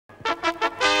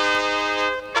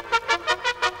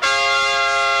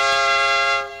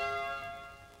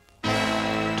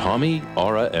Tommy,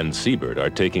 Aura, and Seabert are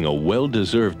taking a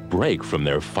well-deserved break from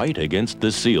their fight against the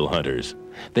seal hunters.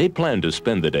 They plan to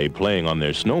spend the day playing on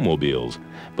their snowmobiles,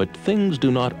 but things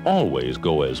do not always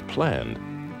go as planned.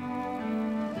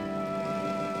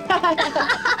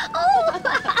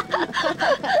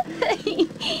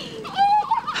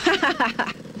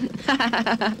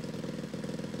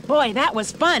 Boy, that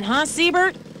was fun, huh,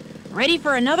 Seabert? Ready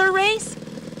for another race?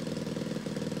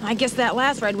 I guess that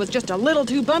last ride was just a little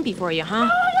too bumpy for you, huh?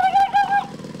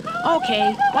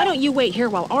 Okay, why don't you wait here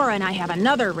while Aura and I have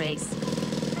another race?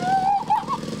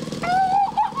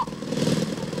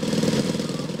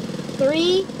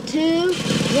 Three, 2,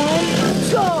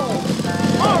 1, go!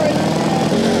 Aura,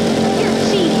 you're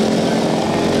cheating!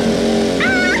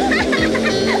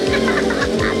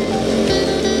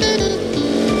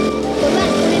 The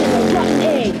last one in is a rotten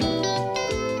egg.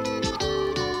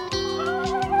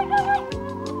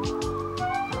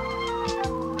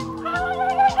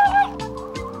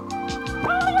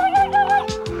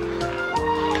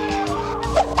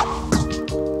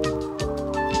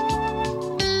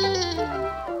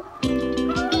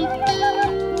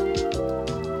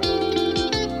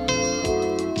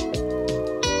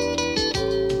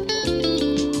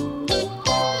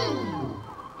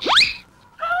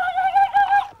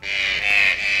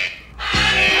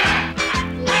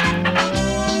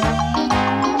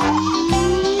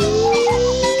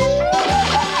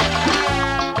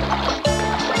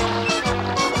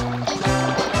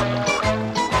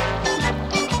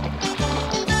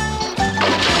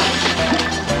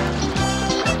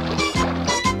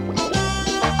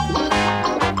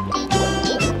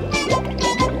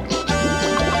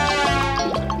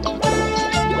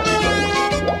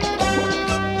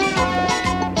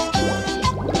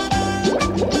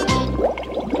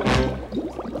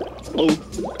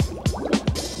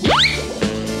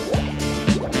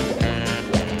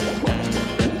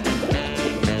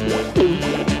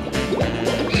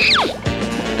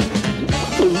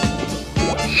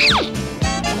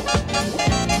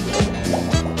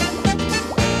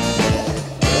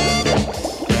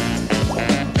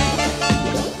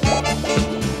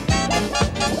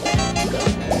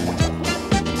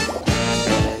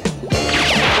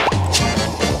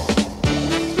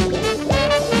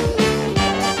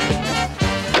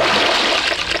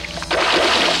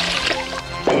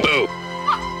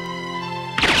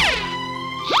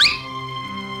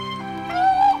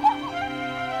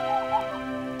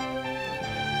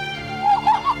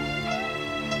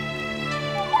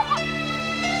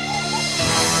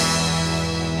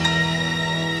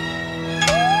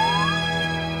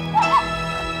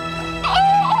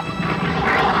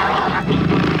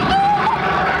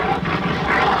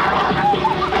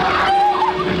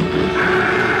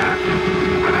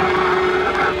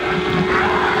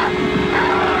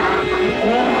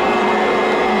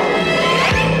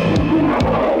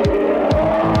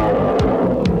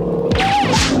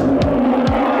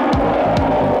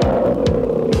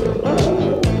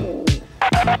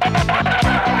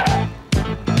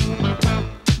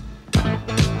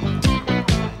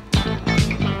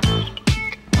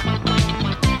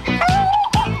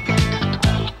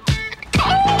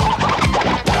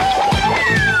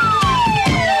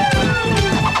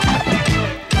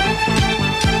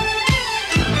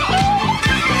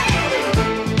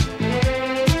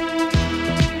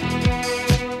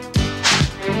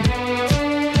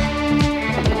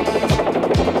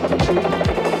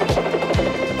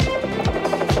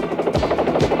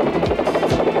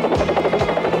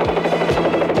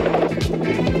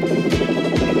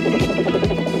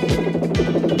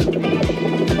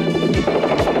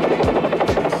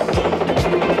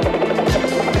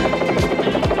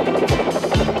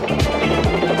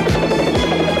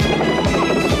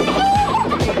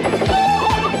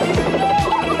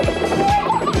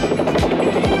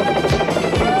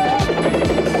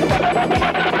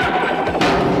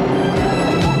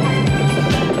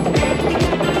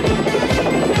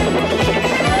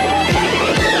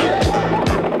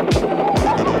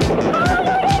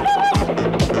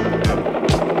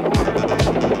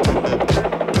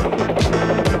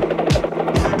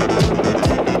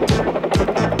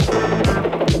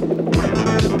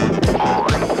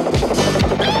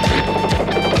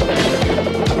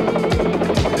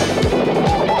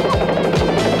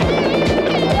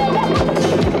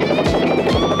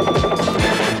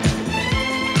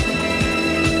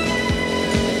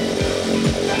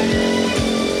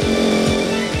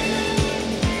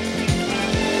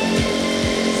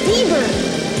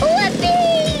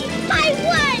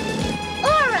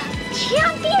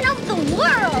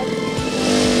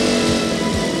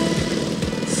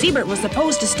 Seabert was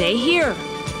supposed to stay here.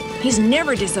 He's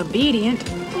never disobedient.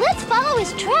 Let's follow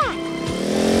his track.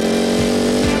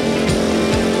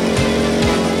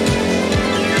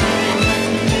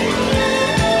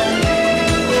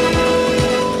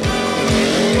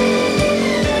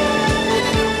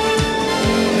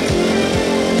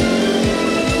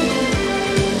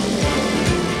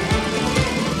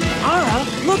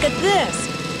 Look at this!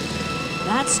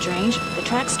 That's strange. The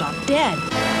track stopped dead.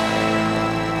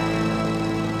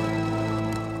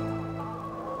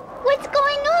 What's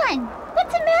going on?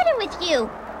 What's the matter with you?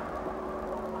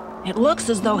 It looks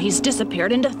as though he's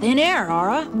disappeared into thin air,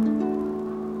 Aura.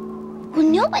 Well,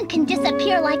 no one can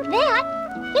disappear like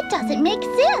that. It doesn't make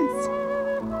sense.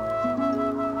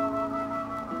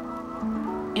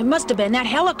 It must have been that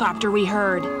helicopter we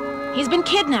heard. He's been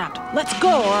kidnapped. Let's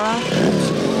go, Aura.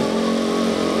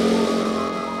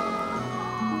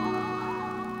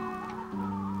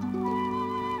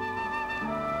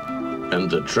 And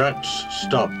the tracks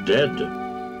stopped dead.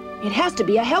 It has to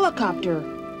be a helicopter.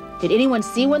 Did anyone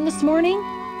see one this morning?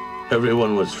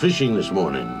 Everyone was fishing this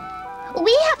morning.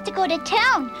 We have to go to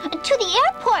town, to the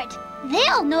airport.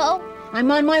 They'll know.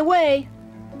 I'm on my way.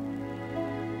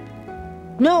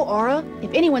 No, Aura.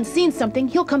 If anyone's seen something,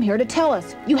 he'll come here to tell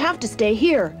us. You have to stay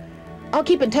here. I'll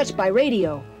keep in touch by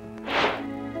radio.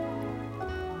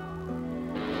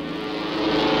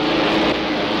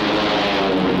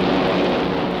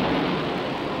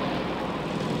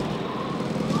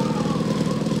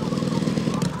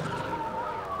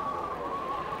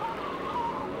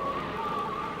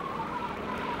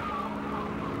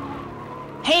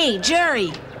 Hey,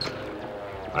 Jerry!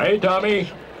 Hi, Tommy.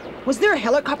 Was there a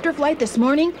helicopter flight this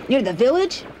morning near the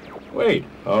village? Wait,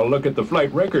 I'll look at the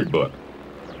flight record book.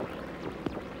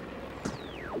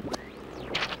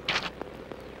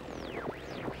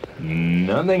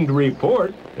 Nothing to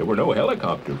report. There were no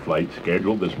helicopter flights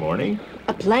scheduled this morning.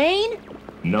 A plane?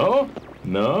 No,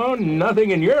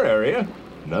 nothing in your area.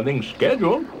 Nothing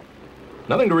scheduled.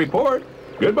 Nothing to report.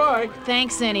 Goodbye.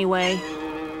 Thanks anyway.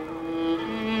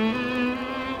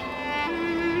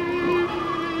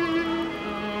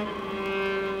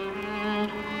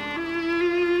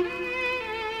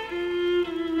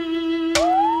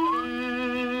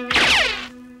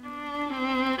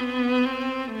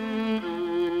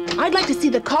 I'd like to see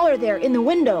the collar there in the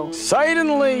window.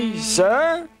 Certainly,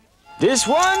 sir. This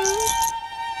one?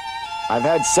 I've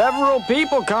had several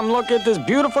people come look at this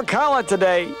beautiful collar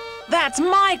today. That's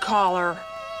my collar.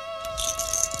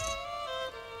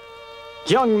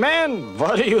 Young man,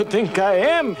 what do you think I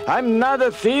am? I'm not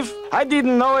a thief. I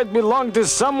didn't know it belonged to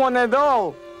someone at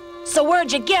all. So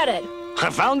where'd you get it? I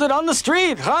found it on the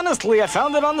street. Honestly, I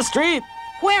found it on the street.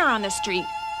 Where on the street?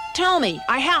 Tell me,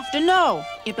 I have to know.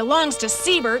 It belongs to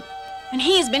Seabert, and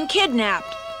he's been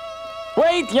kidnapped.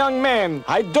 Wait, young man.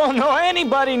 I don't know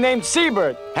anybody named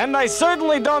Seabert, and I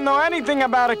certainly don't know anything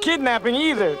about a kidnapping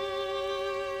either.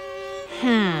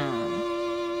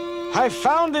 I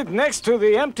found it next to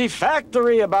the empty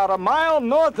factory about a mile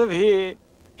north of here.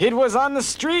 It was on the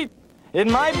street.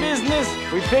 In my business,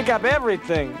 we pick up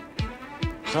everything.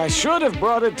 I should have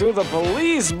brought it to the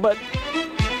police, but...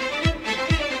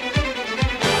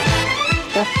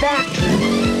 The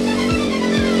factory.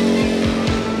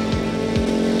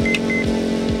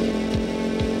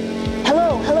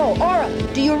 Hello, Aura.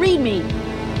 Do you read me?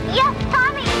 Yes,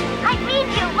 Tommy. I read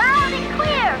you loud and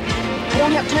clear. I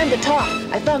don't have time to talk.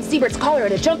 I found Seabert's collar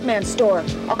at a junkman store.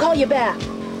 I'll call you back.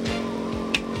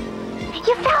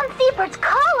 You found Seabert's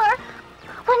collar?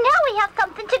 Well, now we have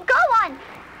something to go on.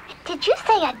 Did you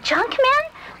say a junk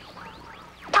man?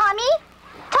 Tommy?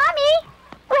 Tommy?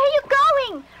 Where are you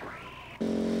going?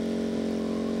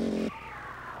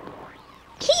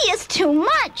 He is too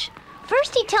much.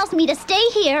 First he tells me to stay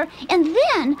here, and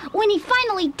then, when he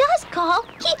finally does call,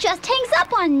 he just hangs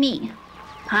up on me.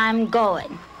 I'm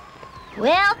going.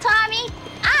 Well, Tommy,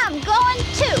 I'm going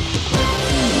too.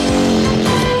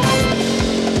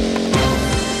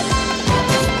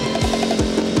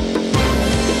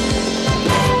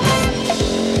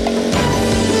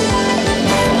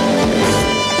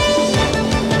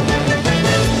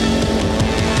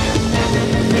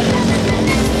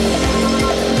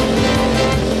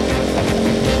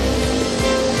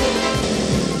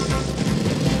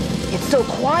 So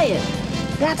quiet.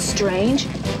 That's strange.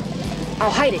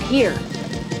 I'll hide it here.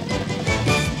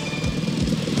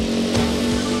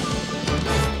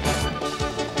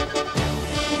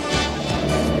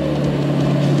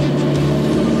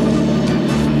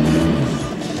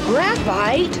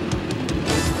 Graphite?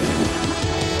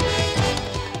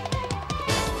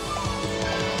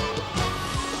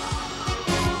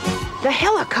 The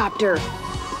helicopter.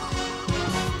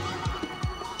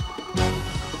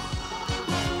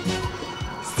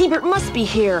 Seabert must be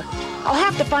here. I'll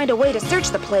have to find a way to search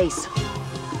the place.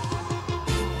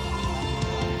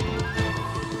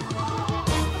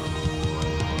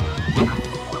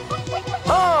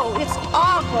 Oh, it's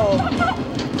awful.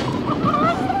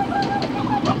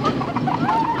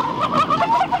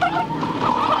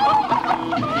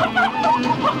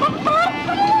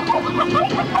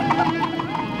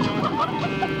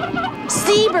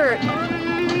 Seabert!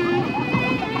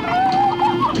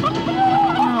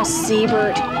 Oh,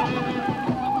 Seabert.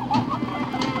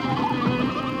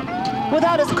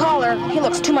 Without his collar, he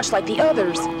looks too much like the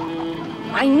others.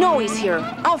 I know he's here.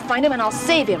 I'll find him and I'll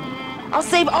save him. I'll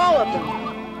save all of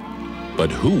them. But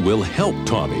who will help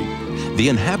Tommy? The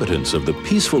inhabitants of the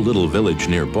peaceful little village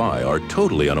nearby are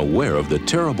totally unaware of the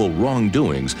terrible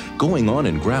wrongdoings going on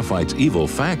in Graphite's evil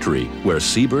factory, where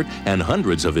Seabert and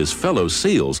hundreds of his fellow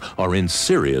SEALs are in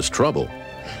serious trouble.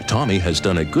 Tommy has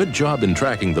done a good job in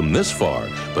tracking them this far,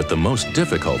 but the most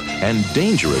difficult and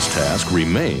dangerous task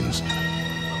remains.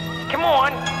 Come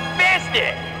on,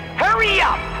 faster! Hurry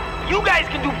up! You guys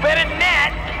can do better than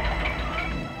that!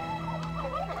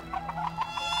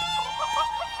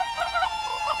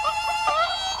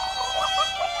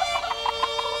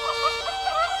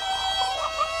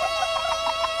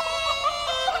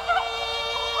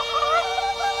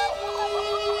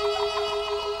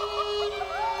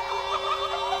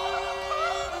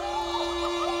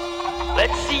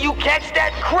 Let's see you catch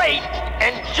that crate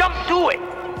and jump to it.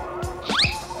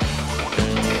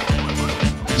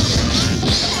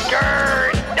 Grr!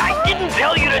 I didn't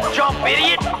tell you to jump,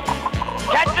 idiot.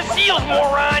 Catch the seals,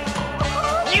 moron.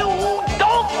 You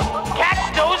don't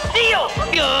catch those seals.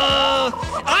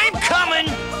 I'm coming.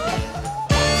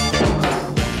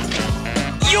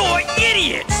 You're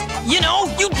idiots. You know,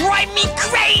 you drive me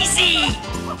crazy.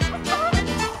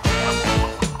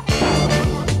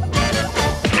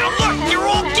 You're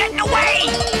all getting away!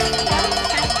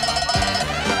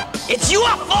 It's your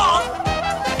fault!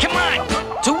 Come on,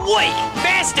 to work,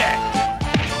 faster!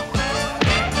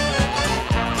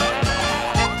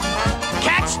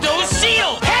 Catch those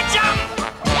seals! Catch them!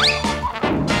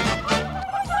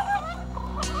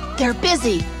 They're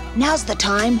busy. Now's the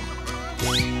time.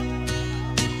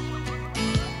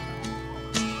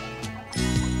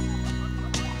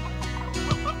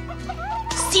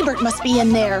 Seabert must be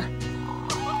in there.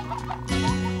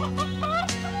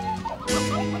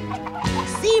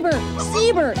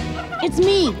 Seabert! It's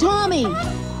me, Tommy!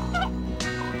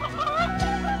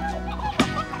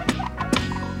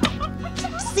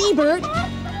 Seabert?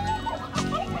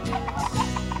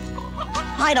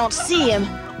 I don't see him.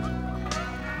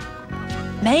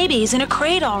 Maybe he's in a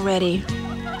crate already.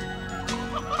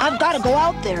 I've got to go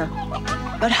out there.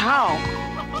 But how?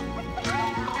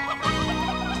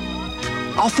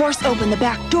 I'll force open the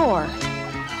back door.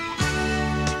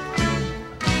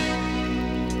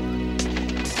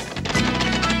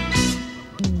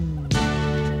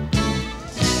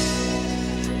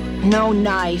 No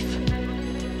knife.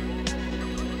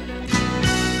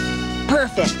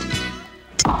 Perfect.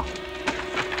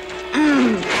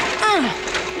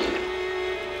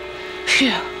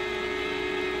 Phew.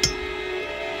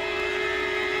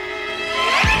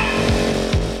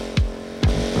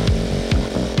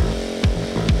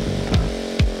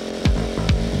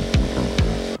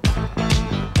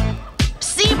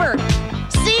 Seabert!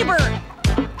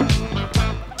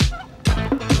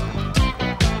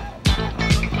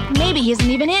 Maybe he isn't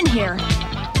even in here.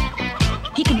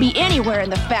 He could be anywhere in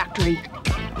the factory.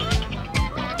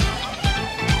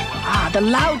 Ah, the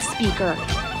loudspeaker.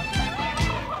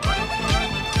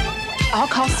 I'll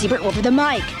call Seabert over the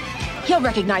mic. He'll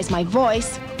recognize my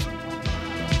voice.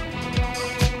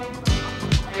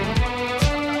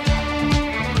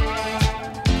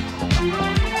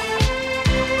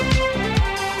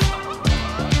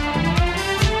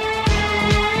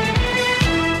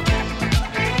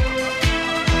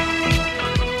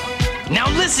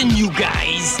 Listen, you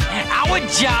guys. Our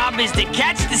job is to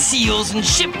catch the seals and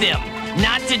ship them,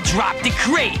 not to drop the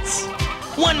crates.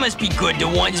 One must be good to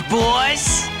one's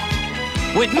boss.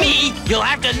 With me, you'll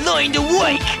have to learn to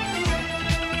work.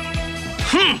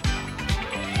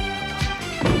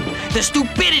 The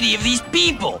stupidity of these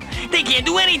people. They can't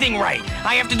do anything right.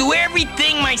 I have to do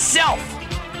everything myself.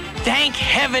 Thank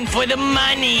heaven for the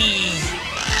money.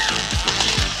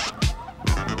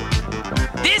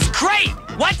 This crate!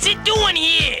 What's it doing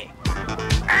here?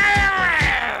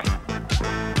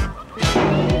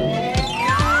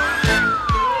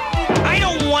 I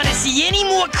don't want to see any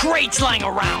more crates lying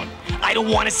around. I don't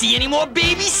want to see any more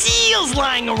baby seals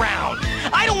lying around.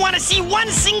 I don't want to see one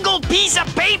single piece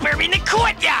of paper in the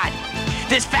courtyard.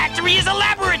 This factory is a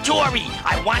laboratory.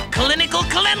 I want clinical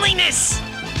cleanliness.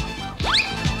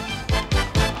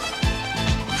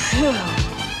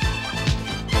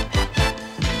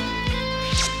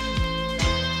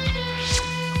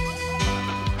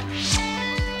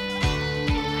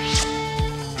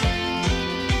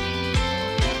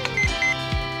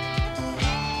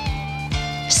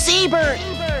 Seabert!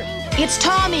 It's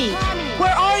Tommy!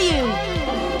 Where are you?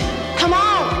 Come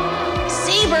on!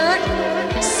 Seabert!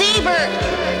 Seabert!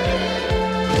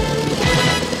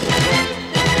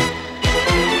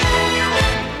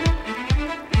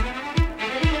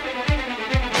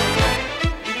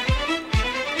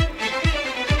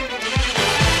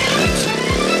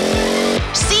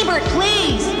 Seabert,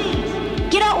 please!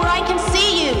 Get out where I can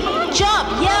see you! Jump!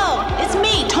 Yell! It's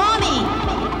me, Tommy!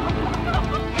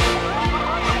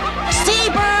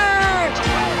 Seabert!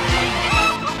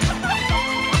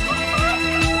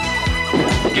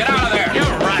 Get out of there! You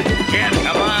run, kid!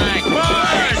 Come on!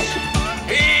 Push!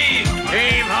 Heave!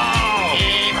 Heave ho!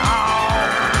 Heave ho!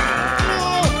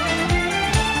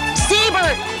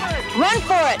 Seabert! Run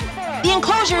for it! The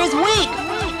enclosure is weak!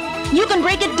 You can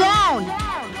break it down!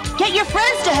 Get your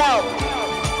friends to help!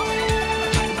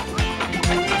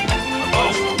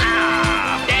 Oh!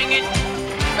 Ah! Dang it!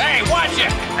 Hey, watch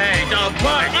it! Hey, don't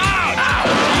push!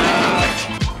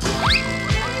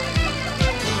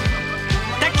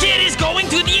 The kid is going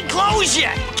through the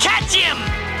enclosure! Catch him!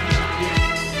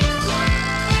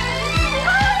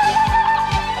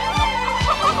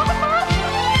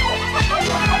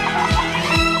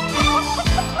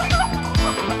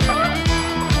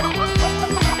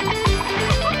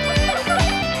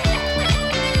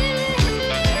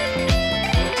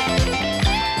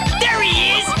 There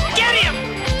he is! Get him!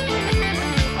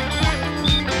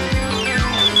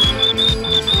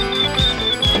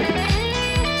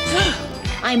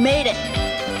 I made it!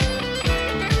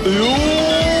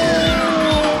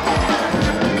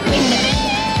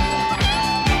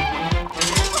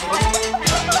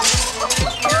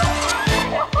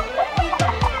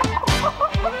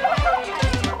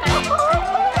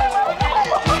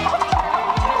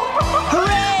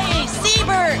 Hooray!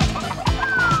 Seabert!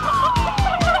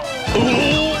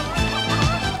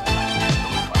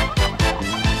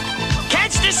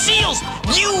 Catch the seals!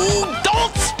 You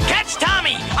dolts! Catch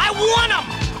Tommy! I want him!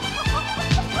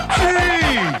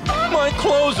 Hey! My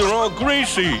clothes are all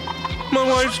greasy. My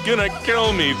wife's gonna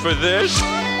kill me for this.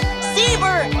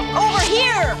 Seabert! Over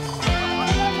here!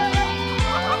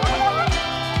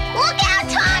 Look out,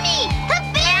 Tommy! The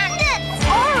bandits!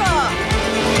 Aura!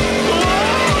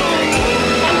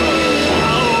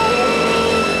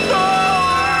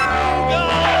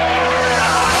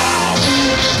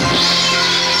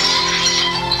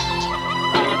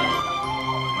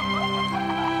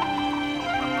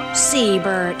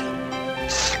 Seabert.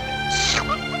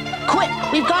 Quick!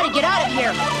 We've got to get out of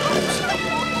here!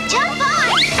 Jump on!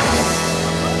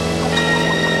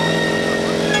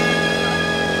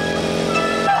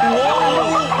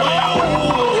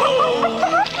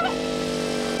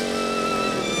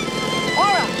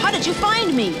 Aura, how did you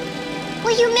find me?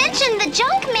 Well, you mentioned the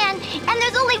junk man, and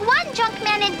there's only one junk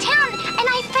man in town, and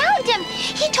I found him.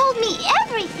 He told me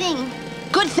everything.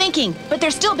 Good thinking, but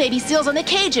there's still baby seals in the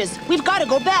cages. We've got to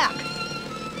go back.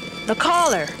 The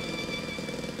collar.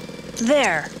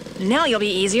 There. Now you'll be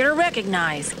easier to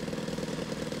recognize.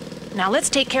 Now let's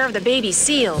take care of the baby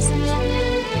seals.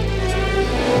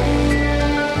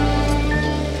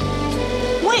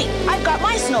 Wait, I've got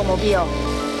my snowmobile.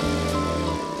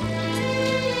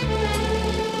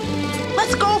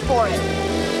 Let's go for it.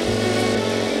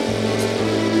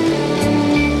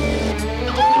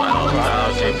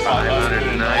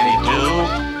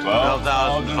 12,592,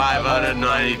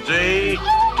 12,593,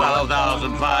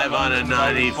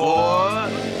 12,594.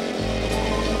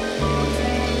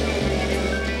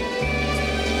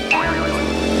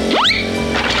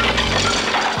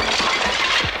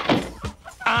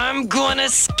 I'm gonna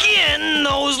skin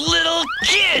those little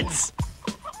kids!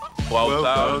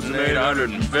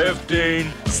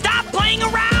 12,815. Stop playing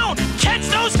around! Catch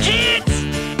those kids!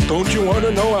 Don't you want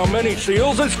to know how many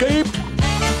seals escaped?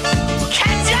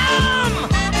 Catch them!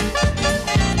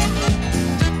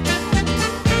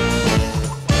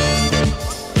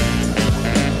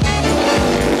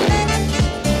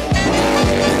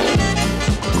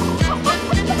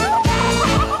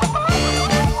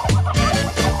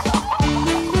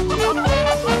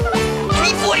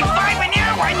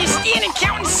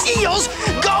 Seals,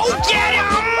 go get him!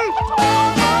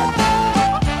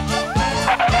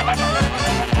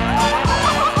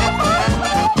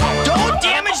 Don't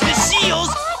damage the seals.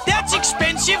 That's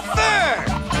expensive fur.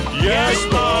 Yes,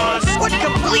 boss. What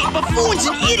complete buffoons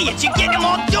and idiots! You're getting them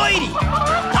all dirty.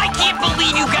 I can't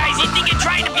believe you guys. You think you're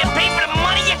trying to get paid for the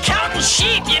money? You're counting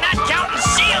sheep. You're not counting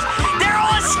seals. They're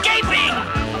all escaping.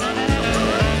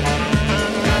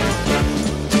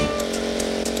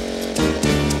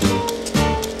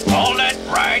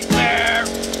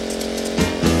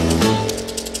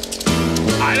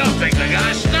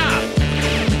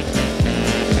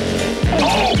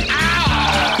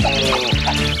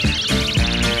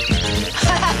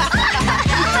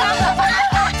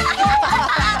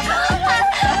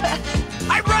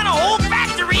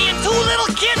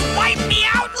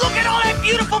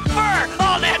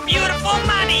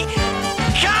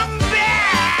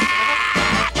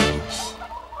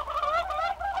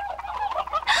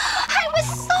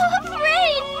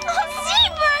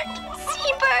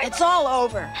 It's all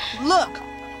over. Look.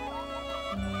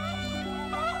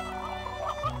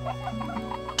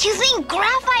 Do you think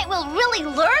Graphite will really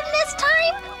learn this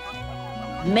time?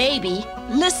 Maybe.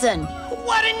 Listen.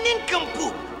 What a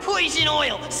nincompoop! Poison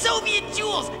oil, Soviet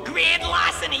jewels, grand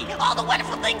larceny, all the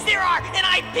wonderful things there are, and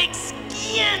I pick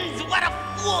skins! What a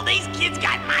fool! These kids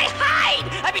got my hide!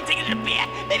 I've been taking it to bed.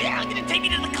 Maybe they're gonna take me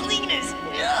to the cleaners.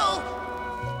 No!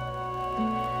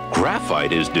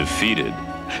 Graphite is defeated.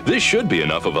 This should be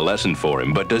enough of a lesson for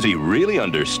him, but does he really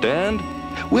understand?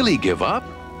 Will he give up?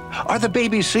 Are the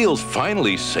baby seals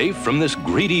finally safe from this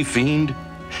greedy fiend?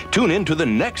 Tune in to the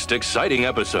next exciting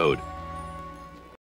episode.